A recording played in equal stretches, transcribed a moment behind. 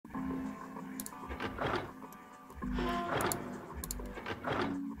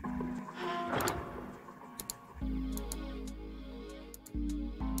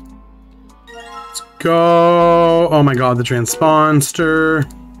go. Oh my god, the transponster.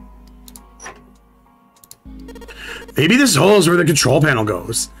 Maybe this hole is where the control panel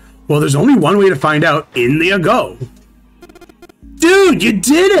goes. Well, there's only one way to find out. In the go. Dude, you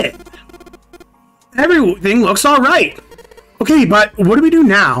did it! Everything looks alright. Okay, but what do we do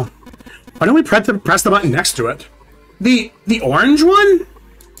now? Why don't we press the button next to it? The orange one?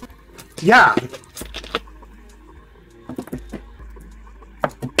 Yeah.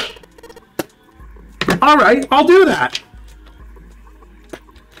 Alright, I'll do that.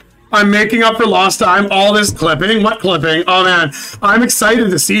 I'm making up for lost time. All this clipping. What clipping? Oh man, I'm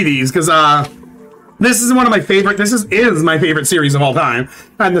excited to see these because this is one of my favorite. This is my favorite series of all time,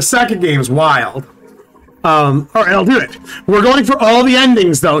 and the second game is wild. All right, I'll do it. We're going for all the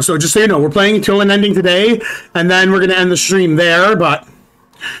endings though, so just so you know, we're playing until an ending today, and then we're gonna end the stream there. But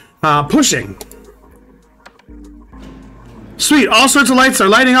pushing. Sweet. All sorts of lights are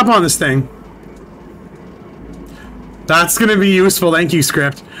lighting up on this thing. That's going to be useful. Thank you,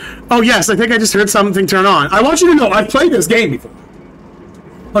 script. Oh, yes. I think I just heard something turn on. I want you to know I've played this game before.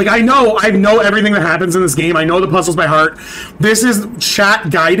 Like, I know everything that happens in this game. I know the puzzles by heart. This is chat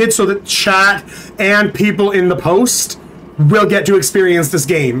guided so that chat and people in the post will get to experience this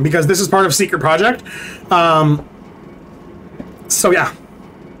game because this is part of Secret Project. So, yeah.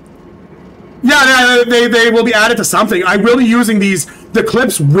 Yeah, they will be added to something. I will be using these. The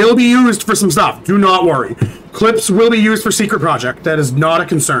clips will be used for some stuff. Do not worry. Clips will be used for Secret Project. That is not a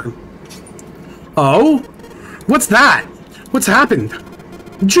concern. Oh? What's that? What's happened?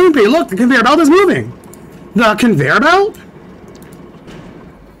 Junpei, look, the conveyor belt is moving. The conveyor belt?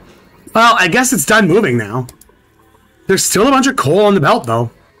 Well, I guess it's done moving now. There's still a bunch of coal on the belt, though.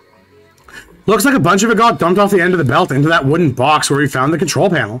 Looks like a bunch of it got dumped off the end of the belt into that wooden box where we found the control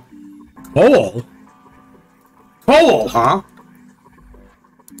panel. Coal? Coal, huh?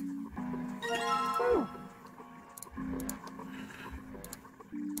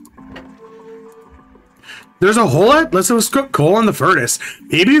 There's a hole at? Let's cook coal in the furnace.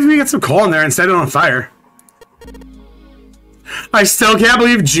 Maybe if we get some coal in there and set it on fire. I still can't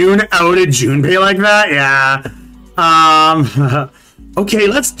believe June outed Junpei like that. Yeah. Okay,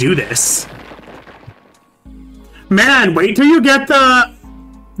 let's do this. Man, wait till you get the...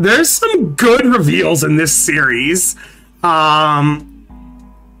 There's some good reveals in this series. Like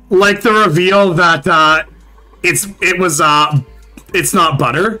the reveal that it's not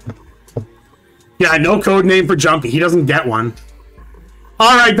butter. Yeah, no code name for Jumpy. He doesn't get one.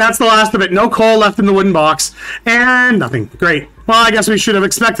 Alright, that's the last of it. No coal left in the wooden box. And nothing. Great. Well, I guess we should have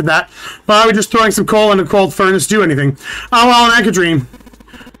expected that. Why would just throwing some coal in a cold furnace do anything? Oh, well, I could dream.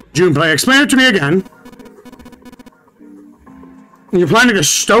 Junpei, explain it to me again. You're planning to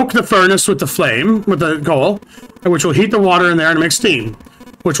stoke the furnace with the flame, with the coal, which will heat the water in there to make steam,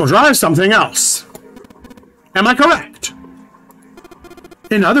 which will drive something else. Am I correct?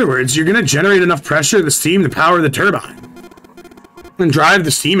 In other words, you're going to generate enough pressure to steam to power the turbine. And drive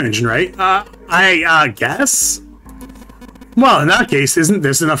the steam engine, right? I guess? Well, in that case, isn't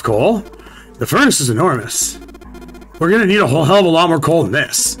this enough coal? The furnace is enormous. We're going to need a whole hell of a lot more coal than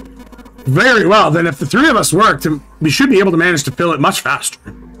this. Very well, then if the three of us worked, we should be able to manage to fill it much faster.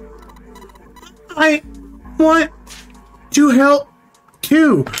 I want to help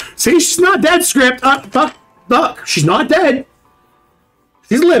too. See, she's not dead, script. Fuck. She's not dead.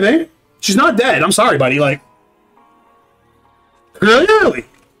 She's living. She's not dead. I'm sorry, buddy. Like, clearly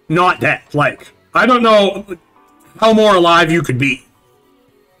not dead. Like, I don't know how more alive you could be.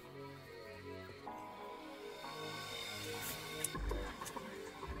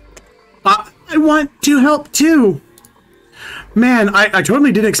 I want to help too. Man, I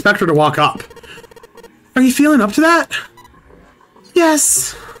totally didn't expect her to walk up. Are you feeling up to that?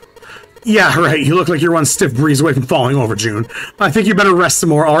 Yes. Yeah, right. You look like you're one stiff breeze away from falling over, June. I think you better rest some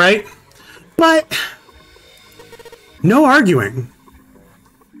more, alright? But... no arguing.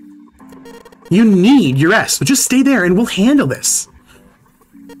 You need your rest, so just stay there and we'll handle this.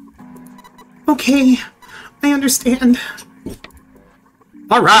 Okay, I understand.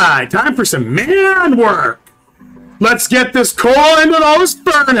 Alright, time for some man work. Let's get this coal into those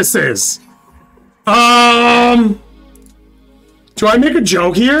furnaces. Do I make a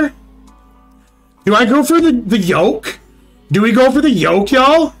joke here? Do I go for the yolk? Do we go for the yolk,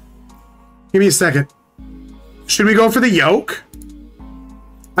 y'all? Give me a second. Should we go for the yolk?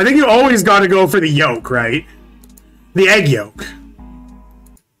 I think you always gotta go for the yolk, right? The egg yolk.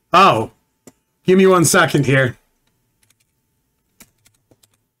 Oh. Give me 1 second here.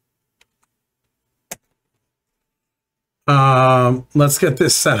 Let's get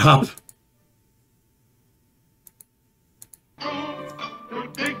this set up.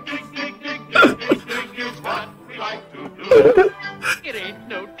 It ain't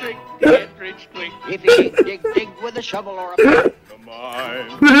no trick to get rich quick if you dig with a shovel or a pick. Come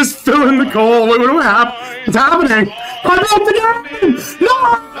on. They're just filling the coal. Wait, what happened? What's happening? I broke the game! No!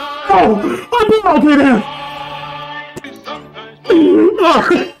 I broke it! Oh,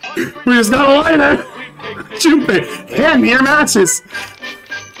 we just gotta light it! Junpei, hand me your matches!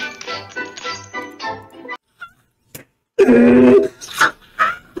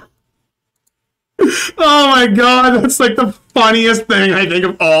 Oh my god, that's like the funniest thing I think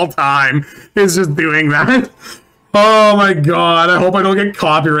of all time, is just doing that. Oh my god, I hope I don't get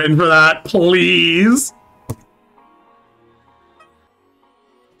copywritten for that, please.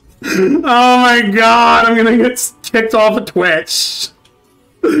 Oh my god, I'm gonna get kicked off of Twitch.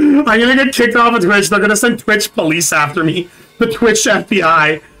 I'm gonna get kicked off of Twitch. They're gonna send Twitch police after me. The Twitch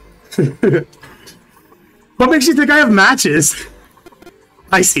FBI. What makes you think I have matches?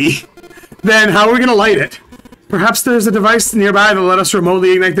 I see. Then how are we gonna light it? Perhaps there's a device nearby that'll let us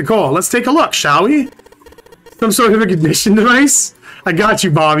remotely ignite the coal. Let's take a look, shall we? Some sort of ignition device? I got you,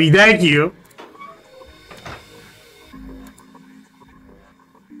 Bobby. Thank you.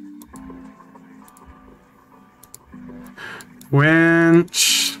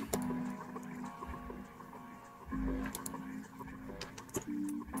 Winch.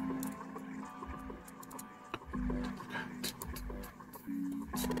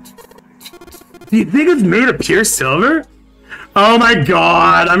 Do you think it's made of pure silver? Oh my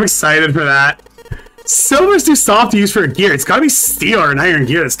god, I'm excited for that. Silver's too soft to use for a gear. It's gotta be steel or an iron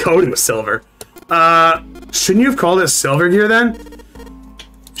gear that's coated with silver. Shouldn't you have called it silver gear then?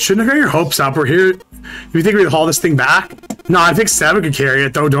 Shouldn't have got your hopes up. We're here. Do you think we'd haul this thing back? No, I think Seven could carry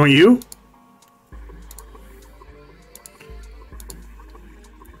it though, don't you?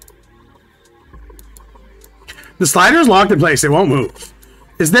 The slider's locked in place. It won't move.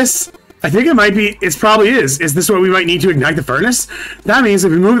 Is this... I think it might be... It probably is. Is this what we might need to ignite the furnace? That means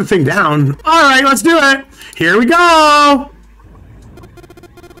if we move the thing down... Alright, let's do it! Here we go!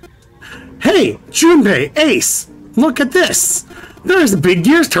 Hey, Junpei, Ace! Look at this! There's the big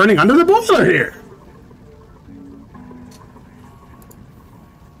gears turning under the boiler here!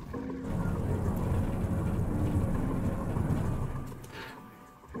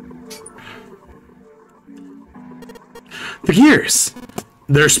 The gears!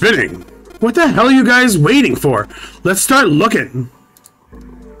 They're spinning. What the hell are you guys waiting for? Let's start looking.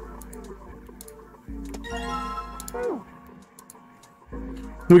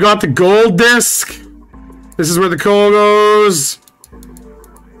 We got the gold disc. This is where the coal goes.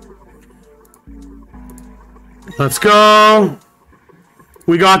 Let's go.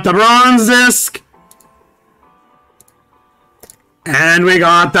 We got the bronze disc. And we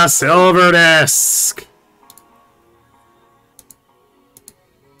got the silver disc.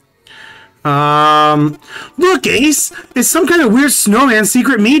 Look, Ace! It's some kind of weird snowman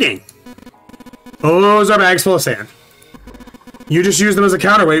secret meeting. Those are bags full of sand. You just use them as a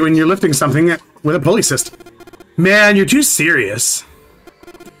counterweight when you're lifting something with a pulley system. Man, you're too serious.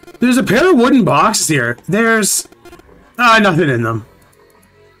 There's a pair of wooden boxes here. There's... nothing in them.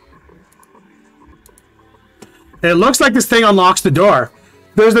 It looks like this thing unlocks the door.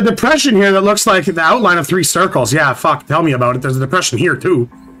 There's a depression here that looks like the outline of 3 circles. Yeah, fuck, tell me about it. There's a depression here, too.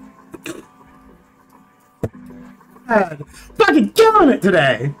 Fucking killing it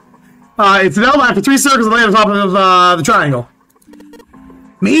today. It's an outline for 3 circles that lay on top of the triangle.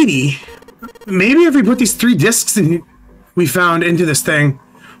 Maybe if we put these 3 discs we found into this thing,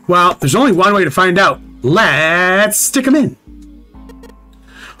 well, there's only one way to find out. Let's stick them in.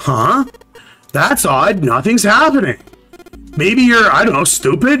 Huh? That's odd. Nothing's happening. Maybe you're, I don't know,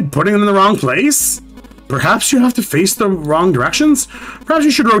 stupid, putting them in the wrong place? Perhaps you have to face the wrong directions? Perhaps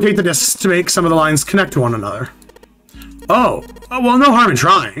you should rotate the discs to make some of the lines connect to one another. Oh, well, no harm in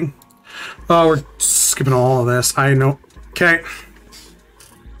trying. Oh, we're skipping all of this. I know. Okay.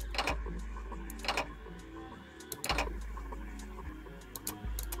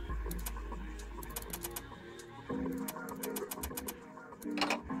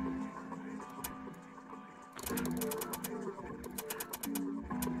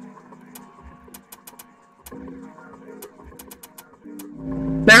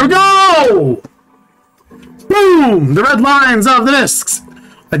 There we go! Boom! The red lines of the discs.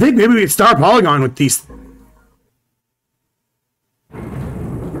 I think maybe we could start Polygon with these.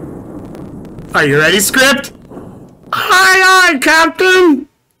 Are you ready, script? Aye, aye, Captain!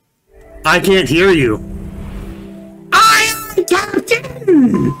 I can't hear you. Aye, aye,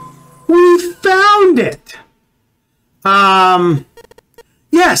 Captain! We found it!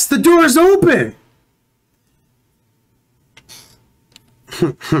 Yes, the door's open!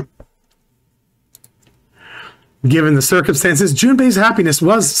 Given the circumstances, Junpei's happiness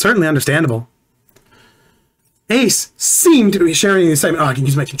was certainly understandable. Ace seemed to be sharing the excitement. Oh, I can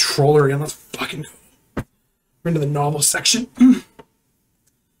use my controller again. Let's fucking go. We're into the novel section.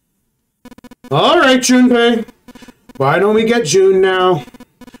 All right, Junpei. Why don't we get June now?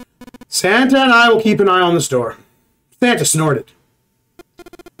 Santa and I will keep an eye on the store. Santa snorted.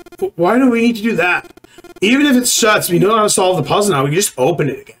 Why do we need to do that? Even if it shuts, we know how to solve the puzzle now. We can just open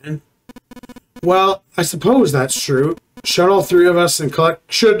it again. Well, I suppose that's true. Should all three of us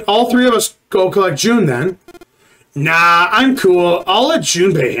go collect June then? Nah, I'm cool. I'll let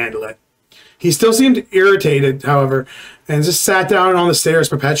Junpei handle it. He still seemed irritated, however, and just sat down on the stairs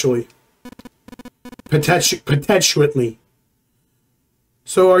perpetually. Perpetually.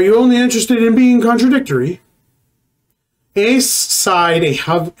 So are you only interested in being contradictory? Ace sighed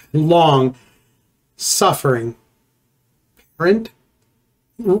a long, suffering parent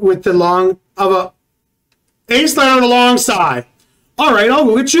with the long of a... Ace let out a long sigh. All right, I'll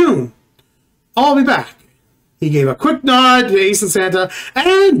go get June. I'll be back. He gave a quick nod to Ace and Santa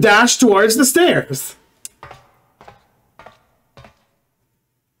and dashed towards the stairs.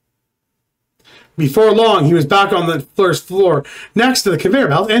 Before long, he was back on the first floor next to the conveyor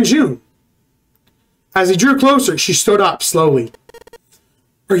belt and June. As he drew closer, she stood up slowly.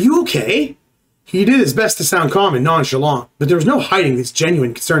 Are you okay? He did his best to sound calm and nonchalant, but there was no hiding his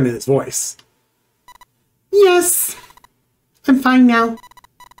genuine concern in his voice. Yes, I'm fine now.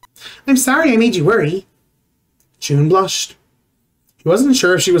 I'm sorry I made you worry. June blushed. He wasn't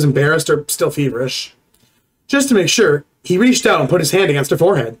sure if she was embarrassed or still feverish. Just to make sure, he reached out and put his hand against her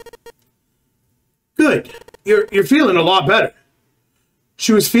forehead. Good. You're feeling a lot better.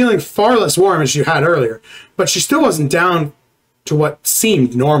 She was feeling far less warm as she had earlier, but she still wasn't down to what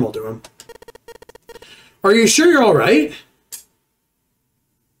seemed normal to him. Are you sure you're all right?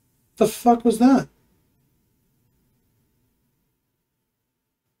 The fuck was that?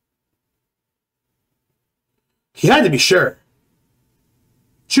 He had to be sure.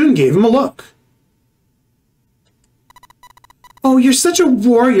 June gave him a look. Oh, you're such a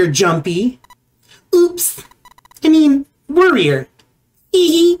warrior, Jumpy. Oops. I mean, worrier. Hee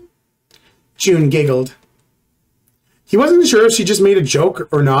hee. June giggled. He wasn't sure if she just made a joke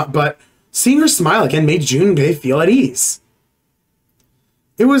or not, but seeing her smile again made Junpei feel at ease.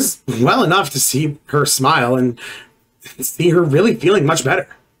 It was well enough to see her smile and see her really feeling much better.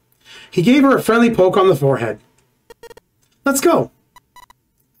 He gave her a friendly poke on the forehead. Let's go.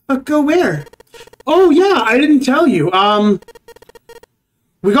 Go where? Oh, yeah, I didn't tell you.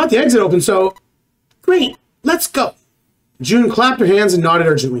 We got the exit open, so... Great, let's go. June clapped her hands and nodded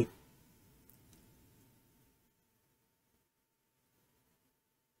urgently.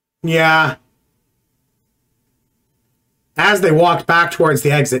 Yeah. As they walked back towards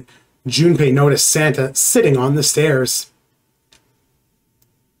the exit, Junpei noticed Santa sitting on the stairs.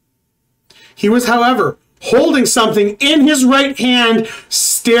 He was, however, holding something in his right hand,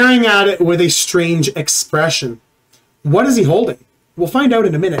 staring at it with a strange expression. What is he holding? We'll find out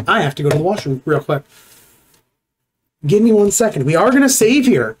in a minute. I have to go to the washroom real quick. Give me 1 second. We are going to save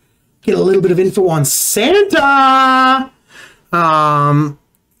here. Get a little bit of info on Santa.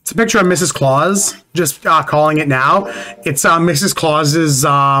 It's a picture of Mrs. Claus. Just calling it now. It's Mrs. Claus's.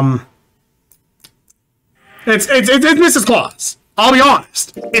 It's Mrs. Claus. I'll be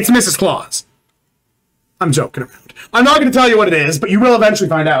honest. It's Mrs. Claus. I'm joking around. I'm not going to tell you what it is, but you will eventually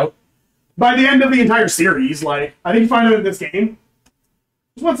find out. By the end of the entire series, like, I think you find out in this game.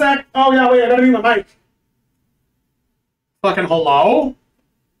 Just 1 sec. Oh, yeah, wait, I gotta mute my mic. Fucking hello?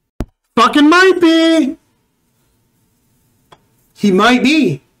 Fucking might be. He might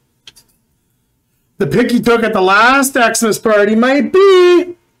be. The pic he took at the last Xmas party might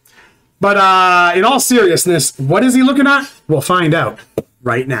be. But, in all seriousness, what is he looking at? We'll find out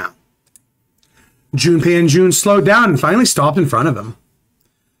right now. Junpei and June slowed down and finally stopped in front of him.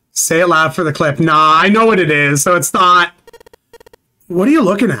 Say it loud for the clip. Nah, I know what it is, so it's not. What are you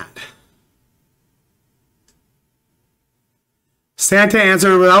looking at? Santa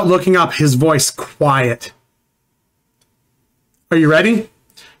answered without looking up, his voice quiet. Are you ready?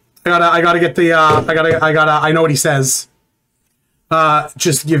 I gotta get the, I know what he says.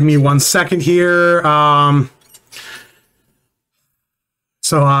 Just give me 1 second here.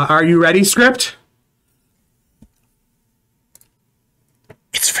 So, are you ready, script?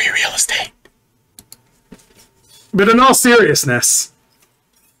 It's free real estate. But in all seriousness,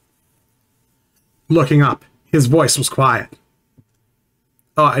 looking up, his voice was quiet.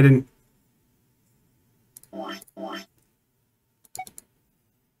 Oh, I didn't.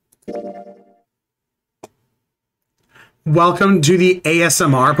 Welcome to the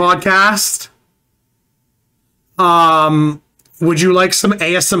ASMR podcast. Would you like some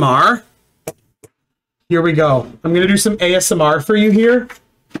ASMR? Here we go. I'm going to do some ASMR for you here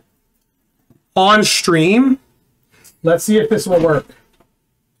on stream. Let's see if this will work.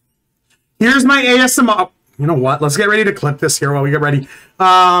 Here's my ASMR. You know what? Let's get ready to clip this here while we get ready.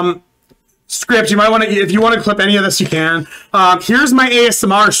 Script, you might want to, if you want to clip any of this, you can. Here's my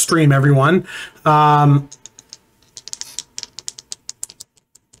ASMR stream, everyone.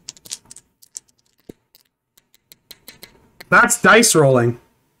 That's dice rolling.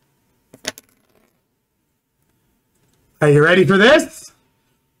 Are you ready for this?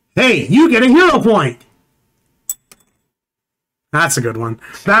 Hey, you get a hero point. That's a good one.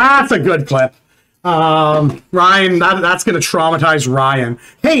 That's a good clip. Ryan, that's going to traumatize Ryan.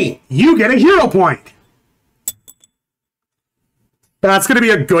 Hey, you get a hero point. That's going to be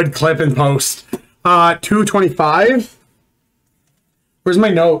a good clip in post. 225. Where's my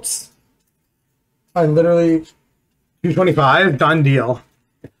notes? I literally... 225, done deal.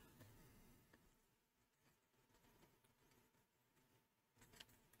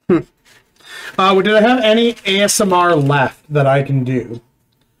 Did I have any ASMR left that I can do?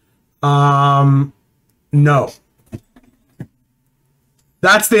 No.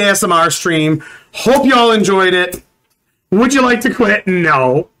 That's the ASMR stream. Hope you all enjoyed it. Would you like to quit?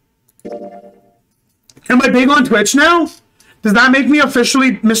 No. Am I big on Twitch now? Does that make me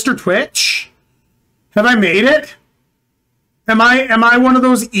officially Mr. Twitch? Have I made it? Am I one of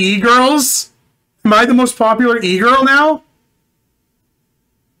those e-girls? Am I the most popular e-girl now?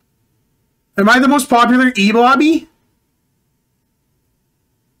 Am I the most popular e-blobby?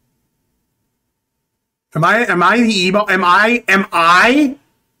 Am I the e-bobby? Am I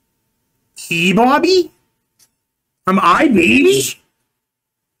e-bobby? Am I baby?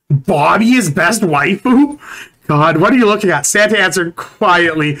 Bobby is best waifu? God, what are you looking at? Santa answered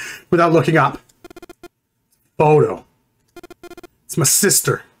quietly without looking up. Photo. It's my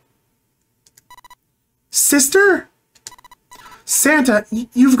sister. Sister? Santa,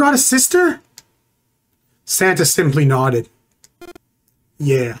 you've got a sister? Santa simply nodded.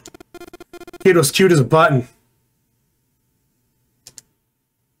 Yeah. Kid was cute as a button.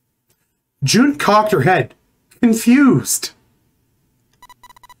 June cocked her head, confused.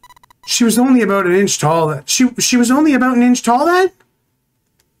 She was only about an inch tall. She was only about an inch tall then?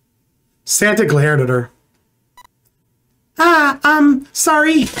 Santa glared at her.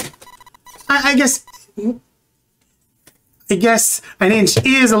 Sorry. I guess an inch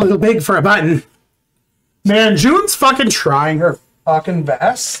is a little big for a button. Man, June's fucking trying her fucking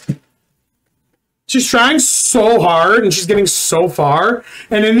best. She's trying so hard and she's getting so far.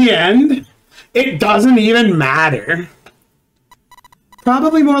 And in the end, it doesn't even matter.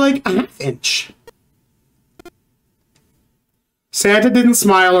 Probably more like a half inch. Santa didn't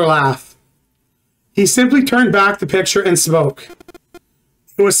smile or laugh. He simply turned back the picture and spoke.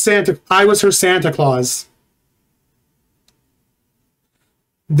 It was Santa. I was her Santa Claus.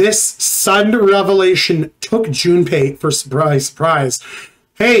 This sudden revelation took Junpei for surprise.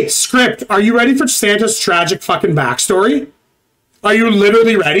 Hey, script, are you ready for Santa's tragic fucking backstory? Are you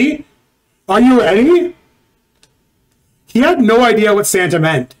literally ready? Are you ready? He had no idea what Santa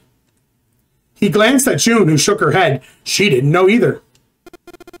meant. He glanced at June, who shook her head. She didn't know either.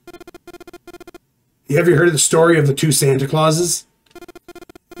 You ever heard of the story of the two Santa Clauses?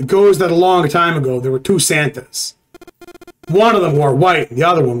 It goes that a long time ago, there were two Santas. One of them wore white, and the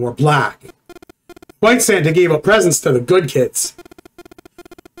other one wore black. White Santa gave out presents to the good kids.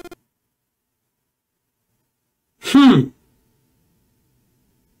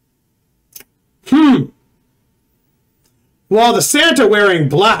 While the Santa wearing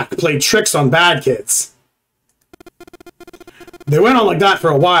black played tricks on bad kids. They went on like that for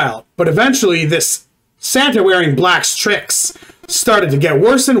a while, but eventually this Santa wearing black's tricks started to get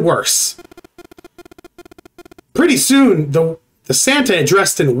worse and worse. Pretty soon, the Santa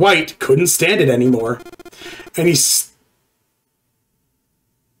dressed in white couldn't stand it anymore. And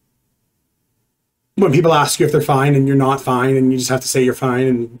when people ask you if they're fine and you're not fine and you just have to say you're fine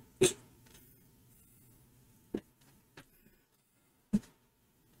and...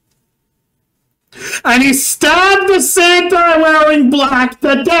 And he stabbed the Santa wearing black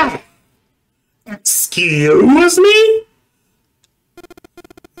to death. Excuse me?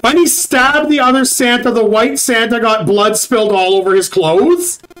 When he stabbed the other Santa, the white Santa got blood spilled all over his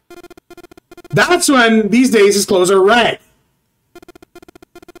clothes. That's when, these days, his clothes are red.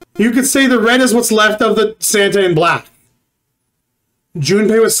 You could say the red is what's left of the Santa in black.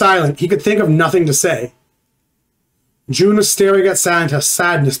 Junpei was silent. He could think of nothing to say. June was staring at Santa,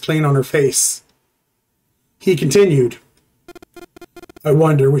 sadness plain on her face. He continued, I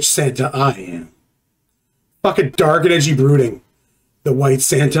wonder which Santa I am. Fucking dark and edgy brooding. The White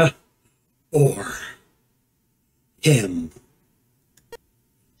Santa or him.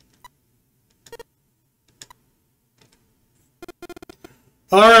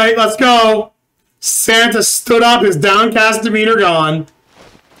 All right, let's go. Santa stood up, his downcast demeanor gone.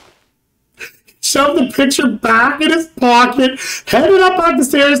 Shoved the picture back in his pocket, headed up back the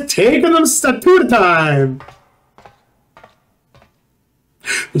stairs, taking them two at a time.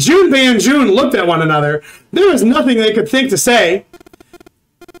 Junpei and June looked at one another. There was nothing they could think to say.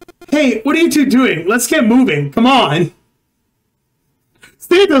 Hey, what are you two doing? Let's get moving. Come on.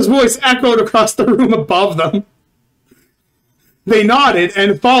 Santa's voice echoed across the room above them. They nodded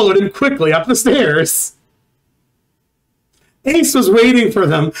and followed him quickly up the stairs. Ace was waiting for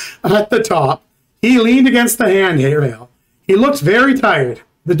them at the top. He leaned against the handrail. He looked very tired.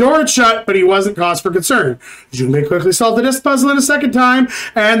 The door had shut, but he wasn't cause for concern. Junpei quickly solved the disc puzzle in a second time,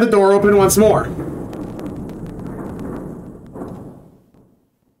 and the door opened once more.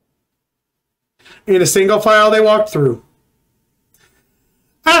 In a single file, they walked through.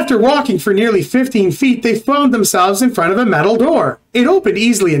 After walking for nearly 15 feet, they found themselves in front of a metal door. It opened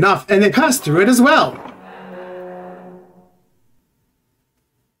easily enough, and they passed through it as well.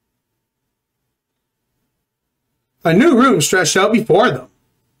 A new room stretched out before them.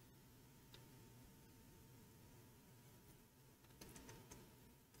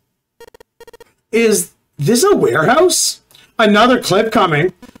 Is this a warehouse? Another clip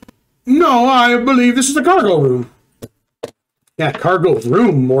coming. No, I believe this is a cargo room. Yeah, cargo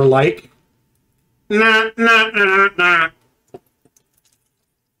room, more like. Nah.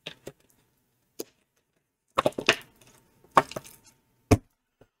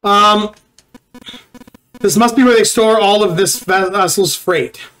 This must be where they store all of this vessel's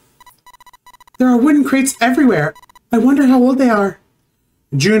freight. There are wooden crates everywhere. I wonder how old they are.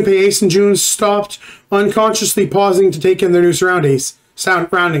 Junpei, Ace, and June stopped, unconsciously pausing to take in their new surroundings.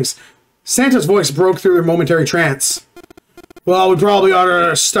 Santa's voice broke through their momentary trance. Well, we probably ought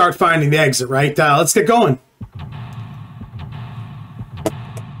to start finding the exit, right? Let's get going.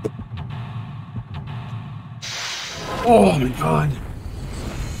 Oh my god.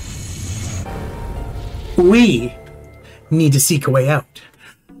 We need to seek a way out.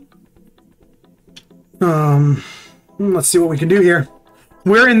 Let's see what we can do here.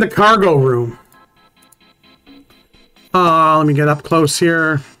 We're in the cargo room. Let me get up close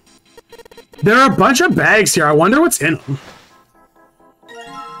here. There are a bunch of bags here. I wonder what's in them.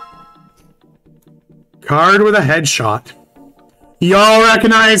 Card with a headshot. Y'all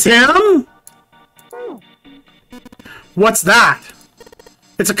recognize him? What's that?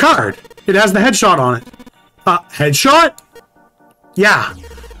 It's a card. It has the headshot on it. Headshot? Yeah.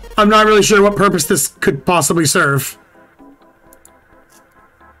 I'm not really sure what purpose this could possibly serve.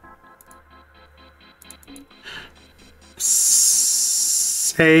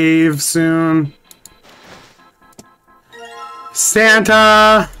 Save soon.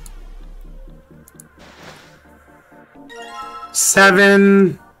 Santa.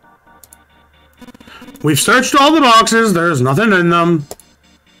 7. We've searched all the boxes. There's nothing in them.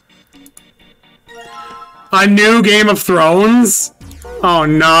 A new Game of Thrones? Oh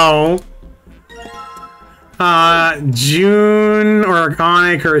no. June, or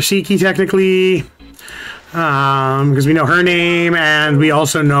Organic, or Ashiki technically. Because we know her name, and we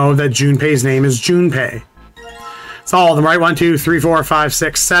also know that Junpei's name is Junpei. It's all of them, right? 1, 2, 3, 4, 5,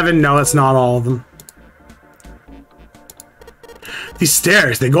 6, 7. No, it's not all of them. These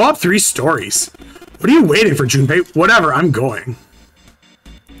stairs, they go up 3 stories. What are you waiting for, Junpei? Whatever, I'm going.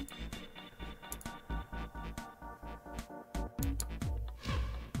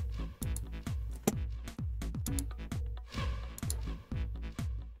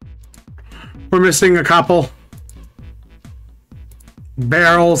 We're missing a couple.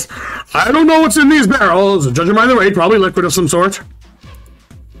 Barrels. I don't know what's in these barrels. Judging by the weight, probably liquid of some sort.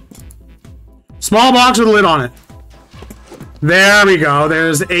 Small box with a lid on it. There we go.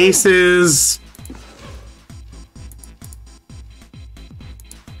 There's Aces.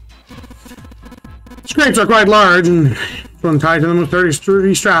 Scrapes are quite large, and one tied to them with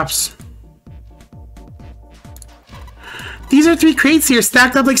 30 straps. These are 3 crates here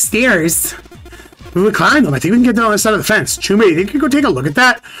stacked up like stairs. We would climb them. I think we can get down on the side of the fence. Junpei, you think you could go take a look at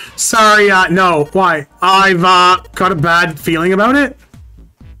that? Sorry, no. Why? I've got a bad feeling about it.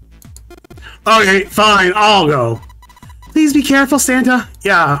 Okay, fine. I'll go. Please be careful, Santa.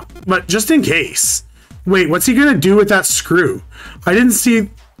 Yeah, but just in case. Wait, what's he gonna do with that screw? I don't see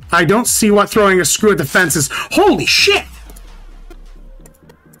what throwing a screw at the fence is. Holy shit!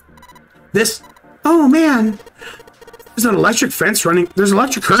 This... Oh, man. There's an electric fence running... There's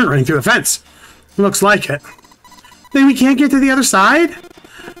electric current running through the fence. Looks like it. Then we can't get to the other side?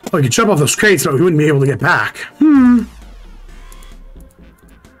 Oh, we could jump off those crates, but we wouldn't be able to get back.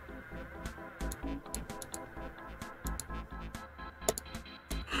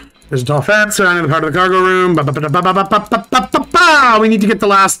 There's a tall fence surrounding the part of the cargo room. We need to get the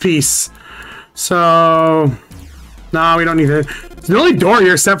last piece. So... No, we don't need it. It's the only door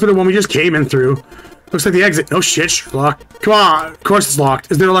here except for the one we just came in through. Looks like the exit. No shit, Sherlock. Come on. Of course it's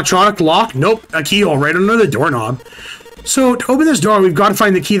locked. Is there an electronic lock? Nope. A keyhole right under the doorknob. So, to open this door, we've got to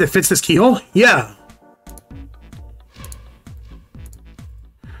find the key that fits this keyhole? Yeah.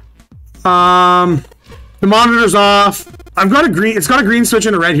 The monitor's off. I've got a green... It's got a green switch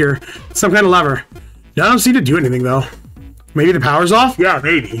and a red here. Some kind of lever. I don't seem to do anything, though. Maybe the power's off? Yeah,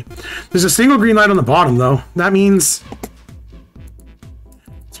 maybe. There's a single green light on the bottom, though. That means...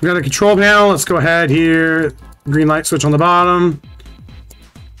 So we got a control panel. Let's go ahead here. Green light switch on the bottom.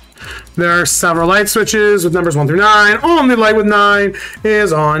 There are several light switches with numbers 1 through 9. Only light with 9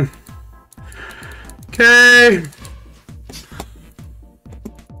 is on. Okay.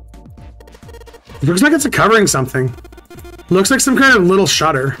 Looks like it's covering something. Looks like some kind of little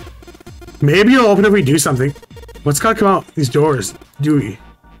shutter. Maybe it'll open if we do something. What's gotta come out these doors? Do we?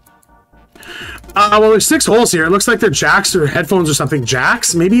 Well, there's 6 holes here. It looks like they're jacks or headphones or something.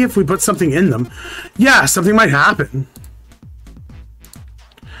 Jacks? Maybe if we put something in them. Yeah, something might happen.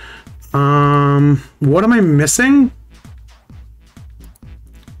 What am I missing?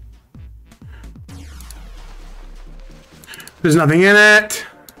 There's nothing in it.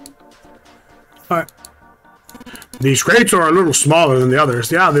 Alright. These crates are a little smaller than the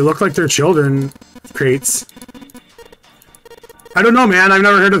others. Yeah, they look like they're children crates. I don't know, man. I've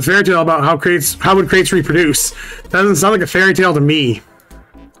never heard of a fairy tale about how would crates reproduce. Doesn't sound like a fairy tale to me.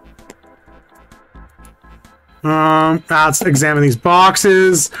 Let's examine these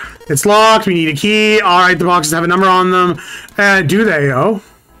boxes. It's locked. We need a key. All right, the boxes have a number on them. Do they? Oh,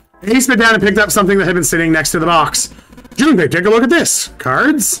 Ace bent down and picked up something that had been sitting next to the box. Junpei, take a look at this.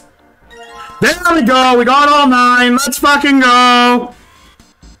 Cards. There we go. We got all 9. Let's fucking go.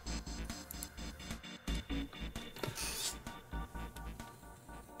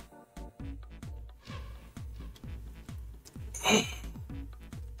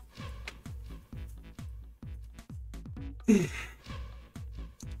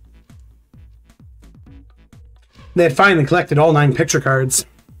 They had finally collected all 9 picture cards.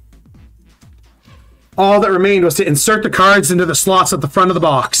 All that remained was to insert the cards into the slots at the front of the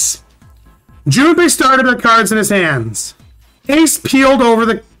box. Junpei started the cards in his hands. Ace peered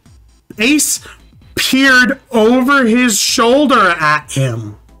over his shoulder at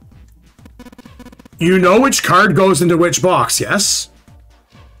him. You know which card goes into which box, yes?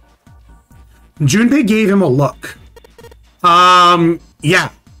 Junpei gave him a look. Yeah.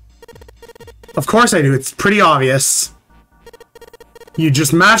 Of course I do. It's pretty obvious. You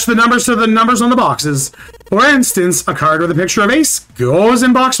just match the numbers to the numbers on the boxes. For instance, a card with a picture of Ace goes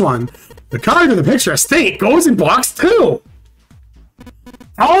in box 1. The card with a picture of State goes in box 2.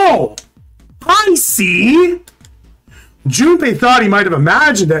 Oh! I see! Junpei thought he might have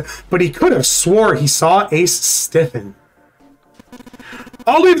imagined it, but he could have swore he saw Ace stiffen.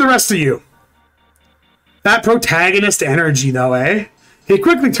 I'll leave the rest to you. That protagonist energy, though, eh? He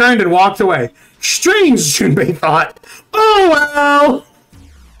quickly turned and walked away. Strange, Junpei thought. Oh, well.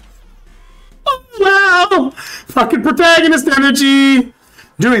 Oh, well. Fucking protagonist energy.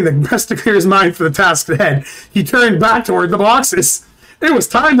 Doing the best to clear his mind for the task ahead, he turned back toward the boxes. It was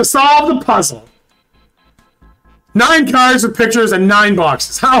time to solve the puzzle. 9 cards with pictures and 9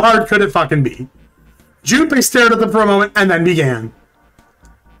 boxes. How hard could it fucking be? Junpei stared at them for a moment and then began.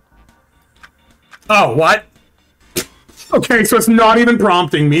 Oh, what? Okay, so it's not even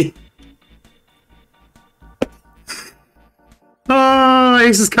prompting me.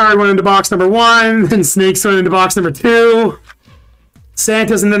 Ace's card went into box number 1, then Snake's went into box number 2.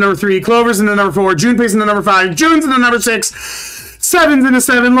 Santa's into number 3, Clover's into number 4, Junpei's into number 5, June's into number 6, 7's into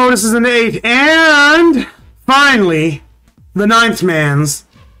 7, Lotus is into 8, and finally, the 9th man's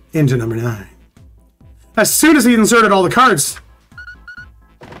into number 9. As soon as he inserted all the cards,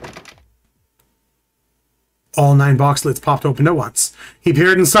 all 9 box lids popped open at once. He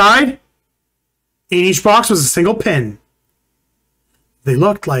peered inside. In each box was a single pin. They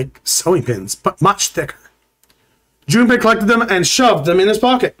looked like sewing pins, but much thicker. Junpei collected them and shoved them in his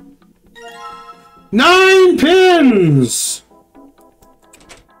pocket. 9 pins!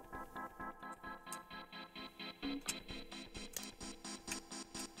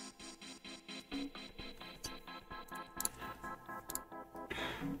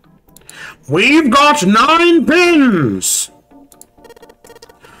 We've got 9 pins!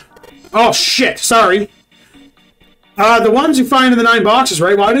 Oh, shit. Sorry. The ones you find in the 9 boxes,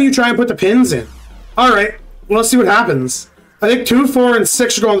 right? Why don't you try and put the pins in? Alright. Well, let's see what happens. I think 2, 4, and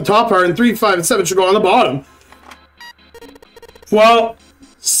 6 should go on the top part, and 3, 5, and 7 should go on the bottom. Well,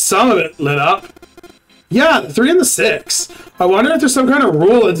 some of it lit up. Yeah, the 3 and the 6. I wonder if there's some kind of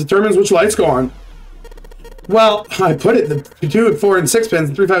rule that determines which lights go on. Well, I put it, the 2, 4, and 6 pins,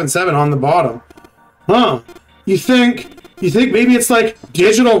 and 3, 5, and 7 on the bottom. Huh. You think maybe it's like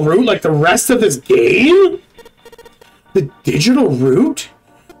digital root like the rest of this game? The digital root?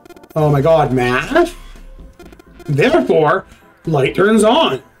 Oh my god, math? Therefore, light turns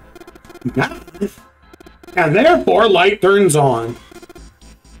on. Math. And therefore, light turns on.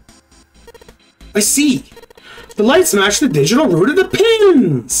 I see. The lights match the digital root of the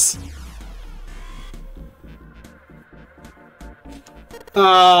pins.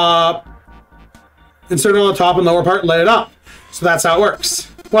 Insert it on the top and lower part, light it up. So that's how it works.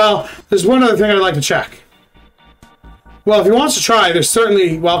 Well, there's one other thing I'd like to check. Well, if he wants to try, they're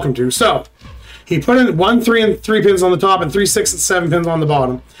certainly welcome to. So, he put in 1, 3, and 3 pins on the top and 3, 6, and 7 pins on the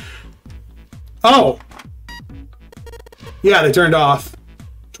bottom. Oh! Yeah, they turned off.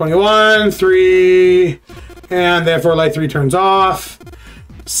 21, 3, and therefore light 3 turns off.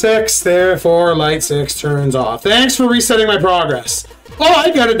 6, therefore light 6 turns off. Thanks for resetting my progress. Oh,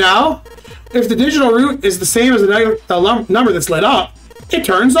 I get it now. If the digital root is the same as the number that's lit up, it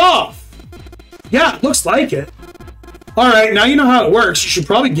turns off. Yeah, it looks like it. Alright, now you know how it works. You should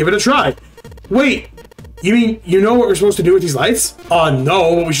probably give it a try. Wait, you mean you know what we're supposed to do with these lights?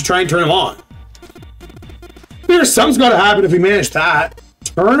 No, but we should try and turn them on. There's something's got to happen if we manage that.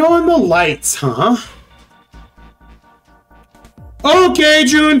 Turn on the lights, huh? Okay,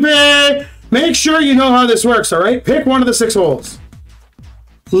 Junpei! Make sure you know how this works, alright? Pick one of the 6 holes.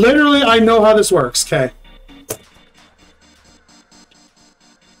 Literally, I know how this works, okay?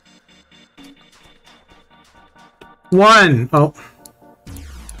 One. Oh.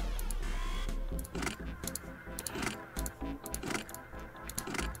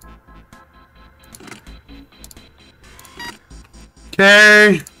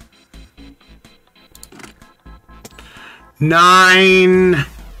 Okay. 9.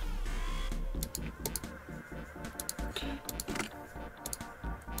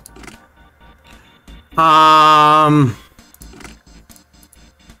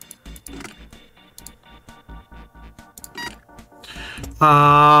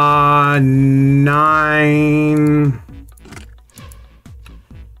 Nine,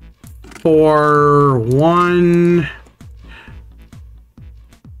 4, 1,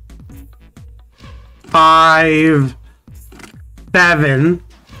 5, 7.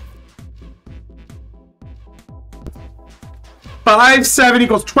 5, 7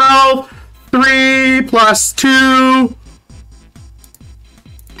 equals 12. 3 plus 2.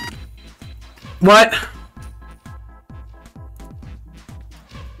 What?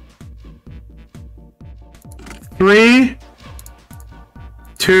 Three,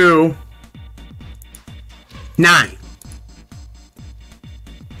 2, 9.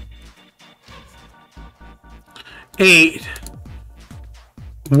 8,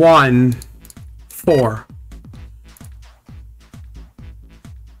 1, 4.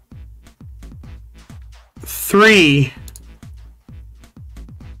 3,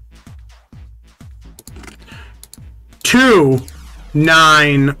 2,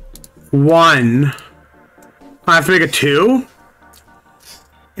 9, 1. I have to make a 2.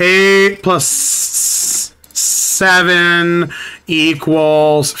 8 plus 7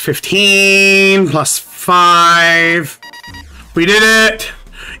 equals 15 plus 5. We did it.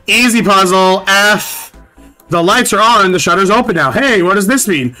 Easy puzzle. F. The lights are on. The shutter's open now. Hey, what does this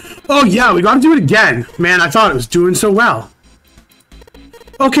mean? Oh, yeah, we got to do it again. Man, I thought it was doing so well.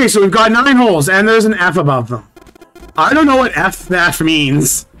 Okay, so we've got 9 holes, and there's an F above them. I don't know what F the F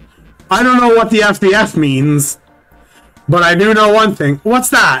means. I don't know what the F means. But I do know one thing. What's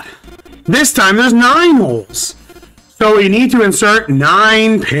that? This time there's 9 holes. So we need to insert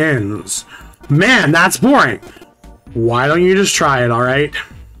 9 pins. Man, that's boring. Why don't you just try it, alright?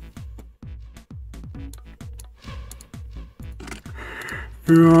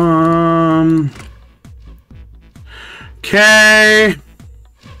 Okay.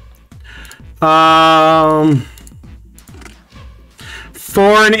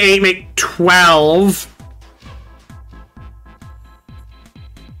 4 and 8 make 12.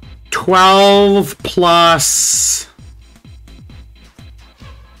 12 plus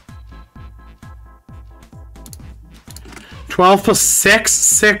 12 plus 6,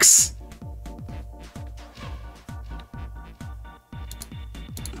 6.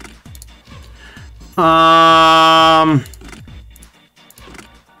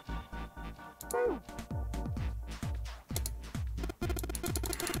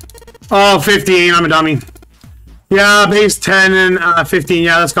 Oh, 15. I'm a dummy. Yeah, base 10 and 15.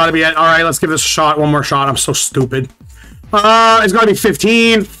 Yeah, that's got to be it. All right, let's give this a shot. One more shot. I'm so stupid. It's got to be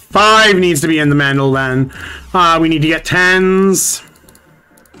 15. 5 needs to be in the middle then. We need to get 10s.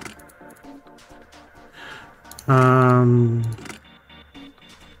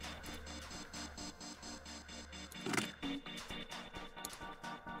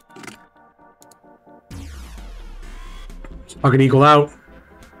 It's not going to equal out.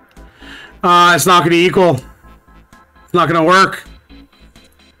 It's not going to equal. It's not going to work.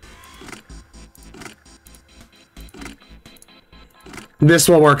 This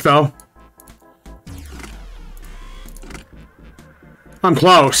will work, though. I'm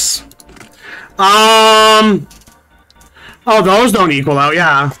close. Oh, those don't equal out,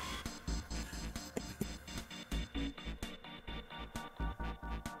 yeah.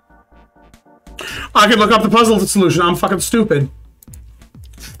 I could look up the puzzle solution. I'm fucking stupid.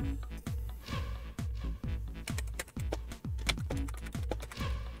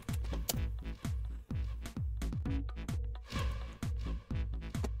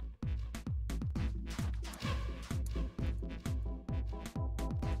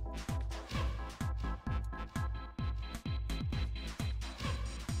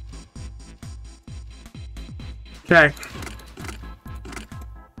 Okay.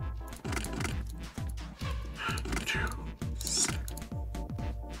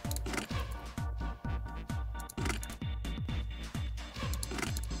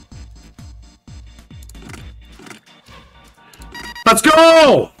 Let's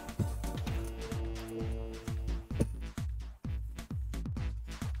go!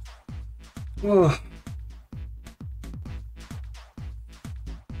 Ugh.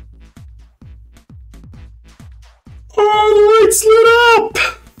 Oh, the lights lit up!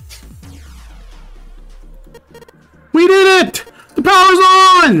 We did it! The power's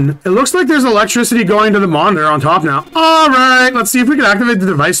on! It looks like there's electricity going to the monitor on top now. Alright, let's see if we can activate the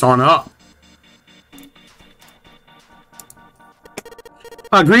device on up.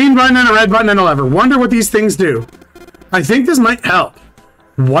 A green button and a red button and a lever. Wonder what these things do. I think this might help.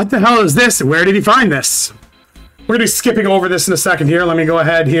 What the hell is this? Where did he find this? We're going to be skipping over this in a second here. Let me go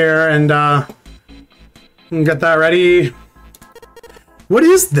ahead here and get that ready. What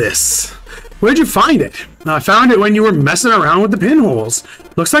is this? Where'd you find it? I found it when you were messing around with the pinholes.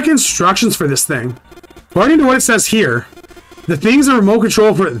 Looks like instructions for this thing. According to what it says here, the thing's a remote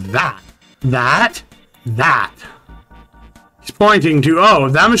control for that. That. He's pointing to, oh,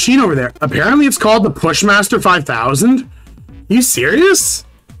 that machine over there. Apparently it's called the Pushmaster 5000. You serious?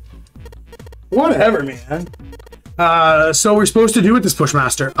 Whatever, man. So we're supposed to do with this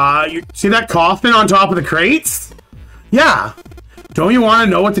Pushmaster. You see that coffin on top of the crates? Yeah. Don't you want to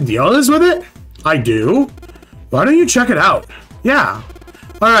know what the deal is with it? I do. Why don't you check it out? Yeah.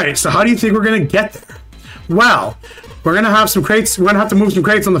 Alright, so how do you think we're going to get there? Well, we're going to have some crates. We're going to have to move some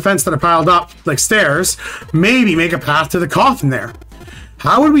crates on the fence that are piled up like stairs. Maybe make a path to the coffin there.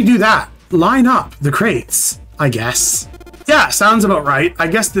 How would we do that? Line up the crates, I guess. Yeah, sounds about right. I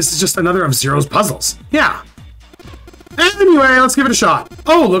guess this is just another of Zero's puzzles. Yeah. Anyway, let's give it a shot.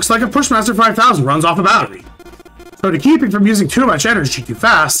 Oh, looks like a Pushmaster 5000 runs off a battery. So to keep it from using too much energy too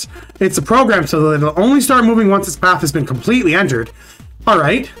fast, it's a program so that it'll only start moving once its path has been completely entered.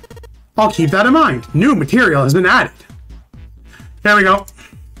 Alright, I'll keep that in mind. New material has been added. There we go.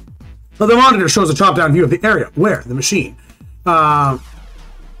 Well, the monitor shows a top-down view of the area where the machine. I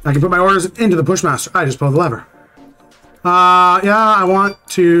can put my orders into the Pushmaster. I just pull the lever. Yeah, I want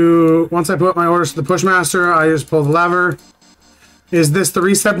to... Once I put my orders to the Pushmaster, I just pull the lever. Is this the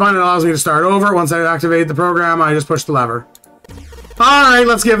reset button? It allows me to start over. Once I activate the program, I just push the lever. Alright,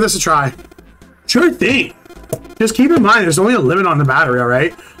 let's give this a try. Sure thing. Just keep in mind, there's only a limit on the battery,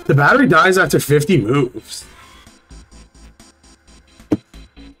 alright? The battery dies after 50 moves.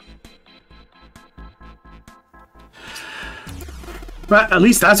 But at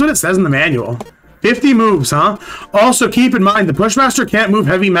least that's what it says in the manual. 50 moves, huh? Also, keep in mind, the Pushmaster can't move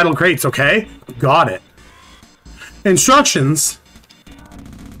heavy metal crates, okay? Got it. Instructions.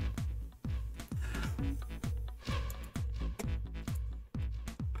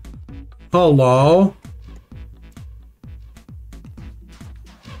 Hello?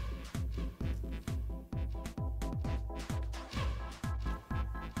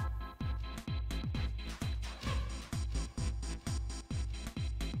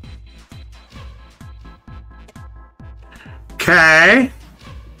 Okay.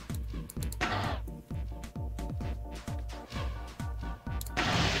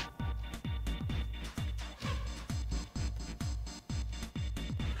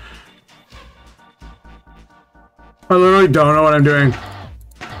 I literally don't know what I'm doing.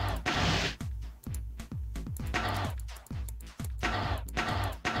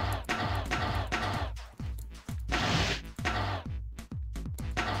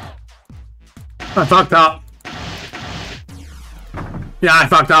 I fucked up. Yeah, I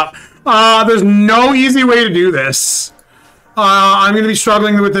fucked up. There's no easy way to do this. I'm going to be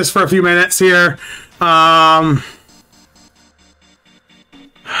struggling with this for a few minutes here.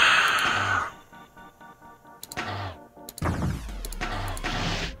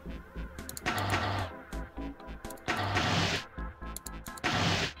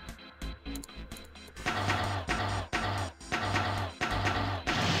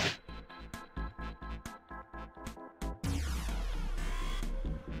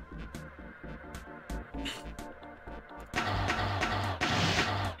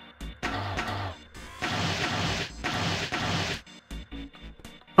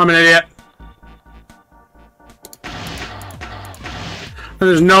 I'm an idiot.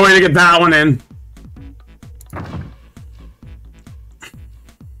 There's no way to get that one in.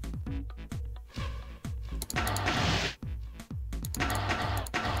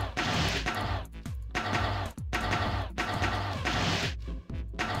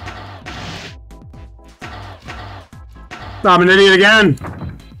 I'm an idiot again.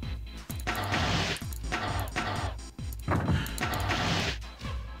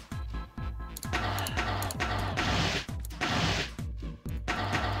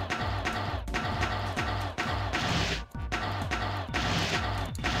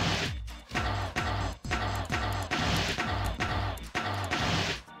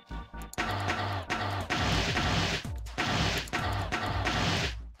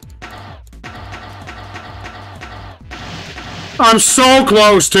 I'm so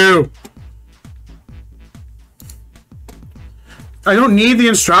close, too. I don't need the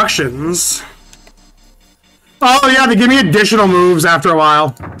instructions. Oh, yeah, they give me additional moves after a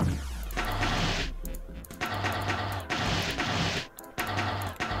while.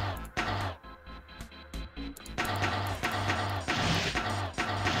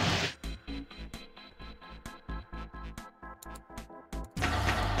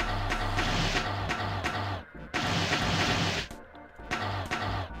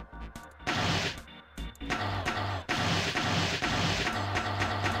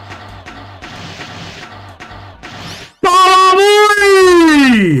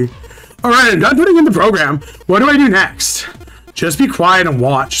 Alright, I'm done putting in the program. What do I do next? Just be quiet and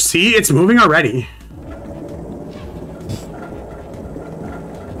watch. See, it's moving already.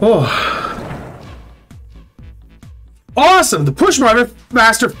 Oh. Awesome! The Push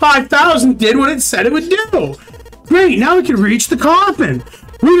Master 5000 did what it said it would do! Great, now we can reach the coffin!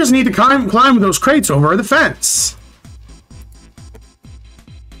 We just need to climb those crates over the fence.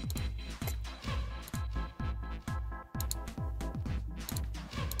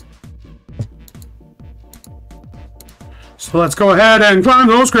 So let's go ahead and climb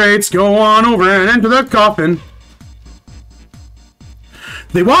those crates, go on over and enter the coffin.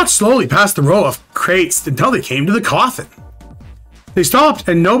 They walked slowly past the row of crates until they came to the coffin. They stopped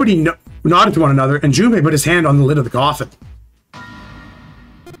and nobody nodded to one another, and Junpei put his hand on the lid of the coffin.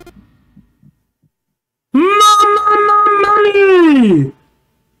 Mommy!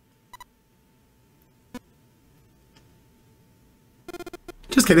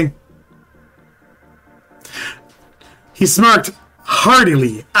 Just kidding. He smirked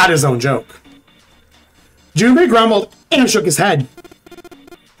heartily at his own joke. Junpei grumbled and shook his head.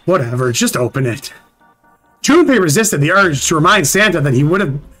 Whatever, just open it. Junpei resisted the urge to remind Santa that he would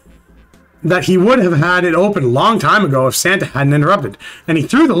have had it open a long time ago if Santa hadn't interrupted, and he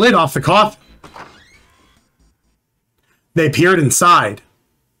threw the lid off the coffin. They peered inside.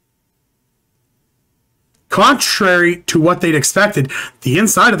 Contrary to what they'd expected, the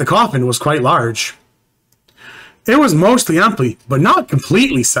inside of the coffin was quite large. It was mostly empty, but not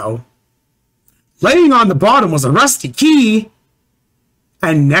completely so. Laying on the bottom was a rusty key,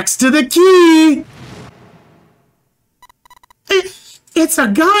 and next to the key, it's a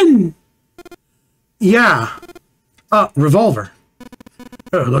gun. Yeah, a revolver.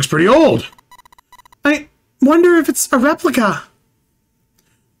 It looks pretty old. I wonder if it's a replica.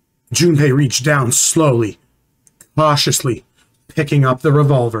 Junpei reached down slowly, cautiously, picking up the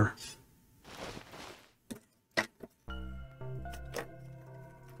revolver.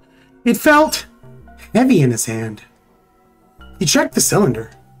 It felt heavy in his hand. He checked the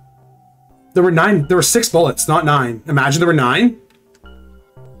cylinder. There were 6 bullets, not 9. Imagine there were 9.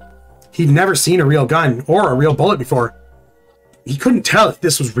 He'd never seen a real gun or a real bullet before. He couldn't tell if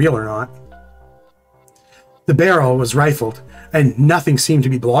this was real or not. The barrel was rifled, and nothing seemed to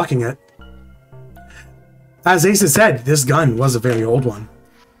be blocking it. As Asa said, this gun was a very old one.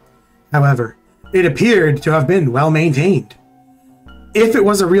 However, it appeared to have been well maintained. If it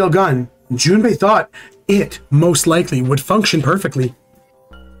was a real gun, Junpei thought it most likely would function perfectly.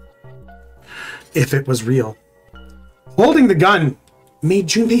 if it was real. Holding the gun made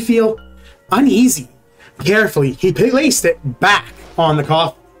Junpei feel uneasy. Carefully, he placed it back on the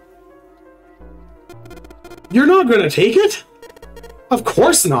coffin. You're not going to take it? Of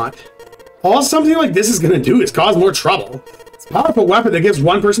course not. All something like this is going to do is cause more trouble. It's a powerful weapon that gives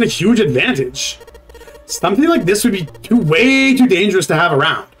one person a huge advantage. Something like this would be way too dangerous to have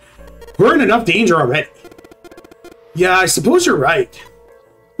around. We're in enough danger already. Yeah, I suppose you're right.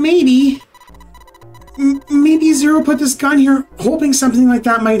 Maybe. Maybe Zero put this gun here hoping something like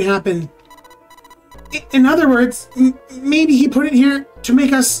that might happen. In other words, maybe he put it here to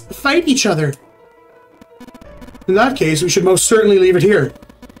make us fight each other. In that case, we should most certainly leave it here.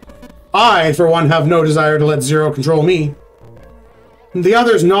 I, for one, have no desire to let Zero control me. The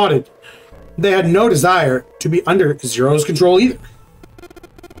others nodded. They had no desire to be under Zero's control either.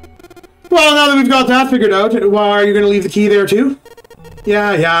 Well, now that we've got that figured out, are you going to leave the key there too?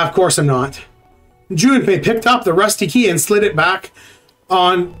 Yeah, of course I'm not. Junpei picked up the rusty key and slid the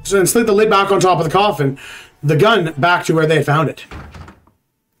lid back on top of the coffin, the gun back to where they had found it.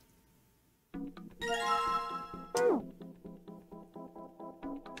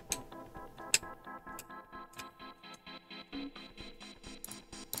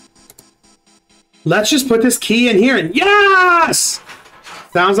 Let's just put this key in here and yes!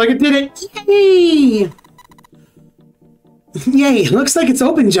 Sounds like it did it. Yay! Yay, looks like it's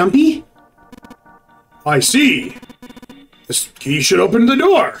open, Jumpy. I see. This key should open the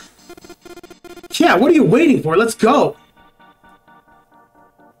door. Yeah, what are you waiting for? Let's go.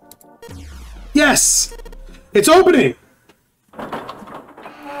 Yes! It's opening!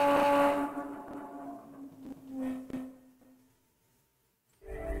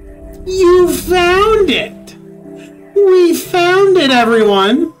 You found it! We found it,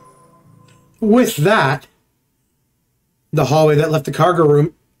 everyone! With that, the hallway that left the cargo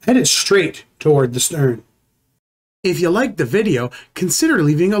room headed straight toward the stern. If you liked the video, consider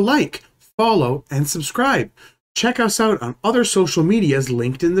leaving a like, follow, and subscribe. Check us out on other social medias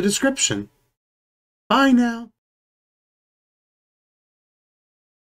linked in the description. Bye now.